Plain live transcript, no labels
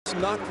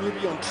Knocked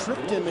Rubio and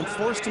tripped him and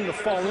forced him to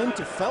fall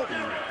into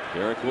Felton.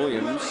 Derrick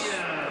Williams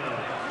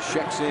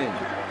checks in.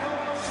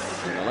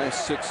 In the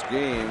last 6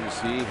 games,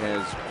 he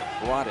has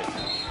brought it.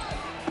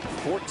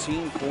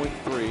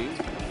 14.3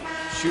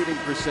 shooting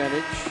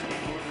percentage,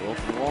 both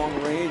from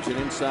long range and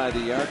inside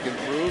the arc,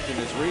 improved in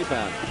his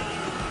rebound.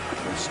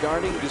 We're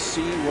starting to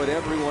see what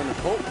everyone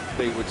hoped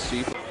they would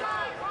see.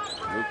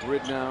 Luke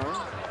Ridnour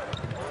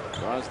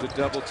draws the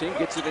double team,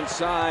 gets it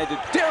inside to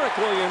Derrick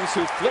Williams,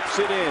 who flips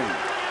it in.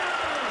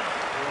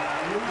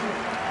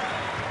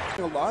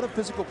 A lot of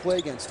physical play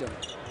against him.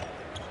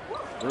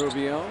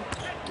 Rubio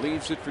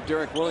leaves it for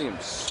Derrick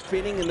Williams,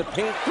 spinning in the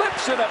paint,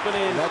 flips it up and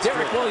in. That's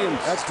Derrick Williams.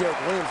 That's Derrick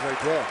Williams right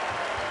there.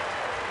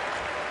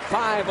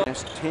 5 of the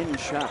last 10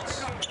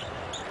 shots.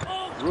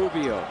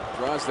 Rubio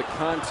draws the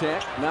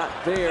contact, not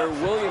there.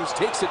 Williams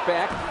takes it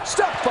back,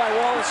 stopped by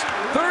Wallace.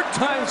 3rd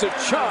time's a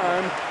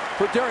charm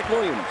for Derrick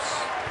Williams.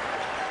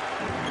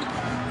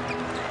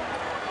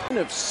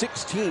 Of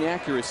 16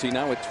 accuracy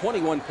now with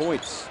 21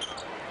 points.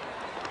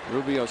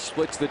 Rubio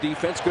splits the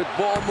defense. Good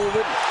ball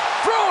movement.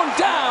 Thrown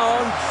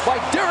down by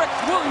Derrick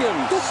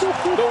Williams.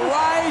 The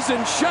rise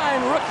and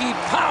shine rookie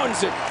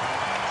pounds it.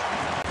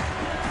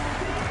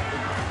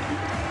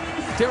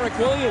 Derrick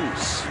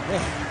Williams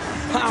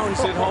pounds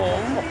it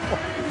home.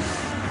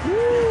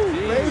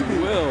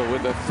 He will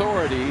with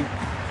authority.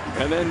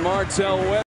 And then Martell West.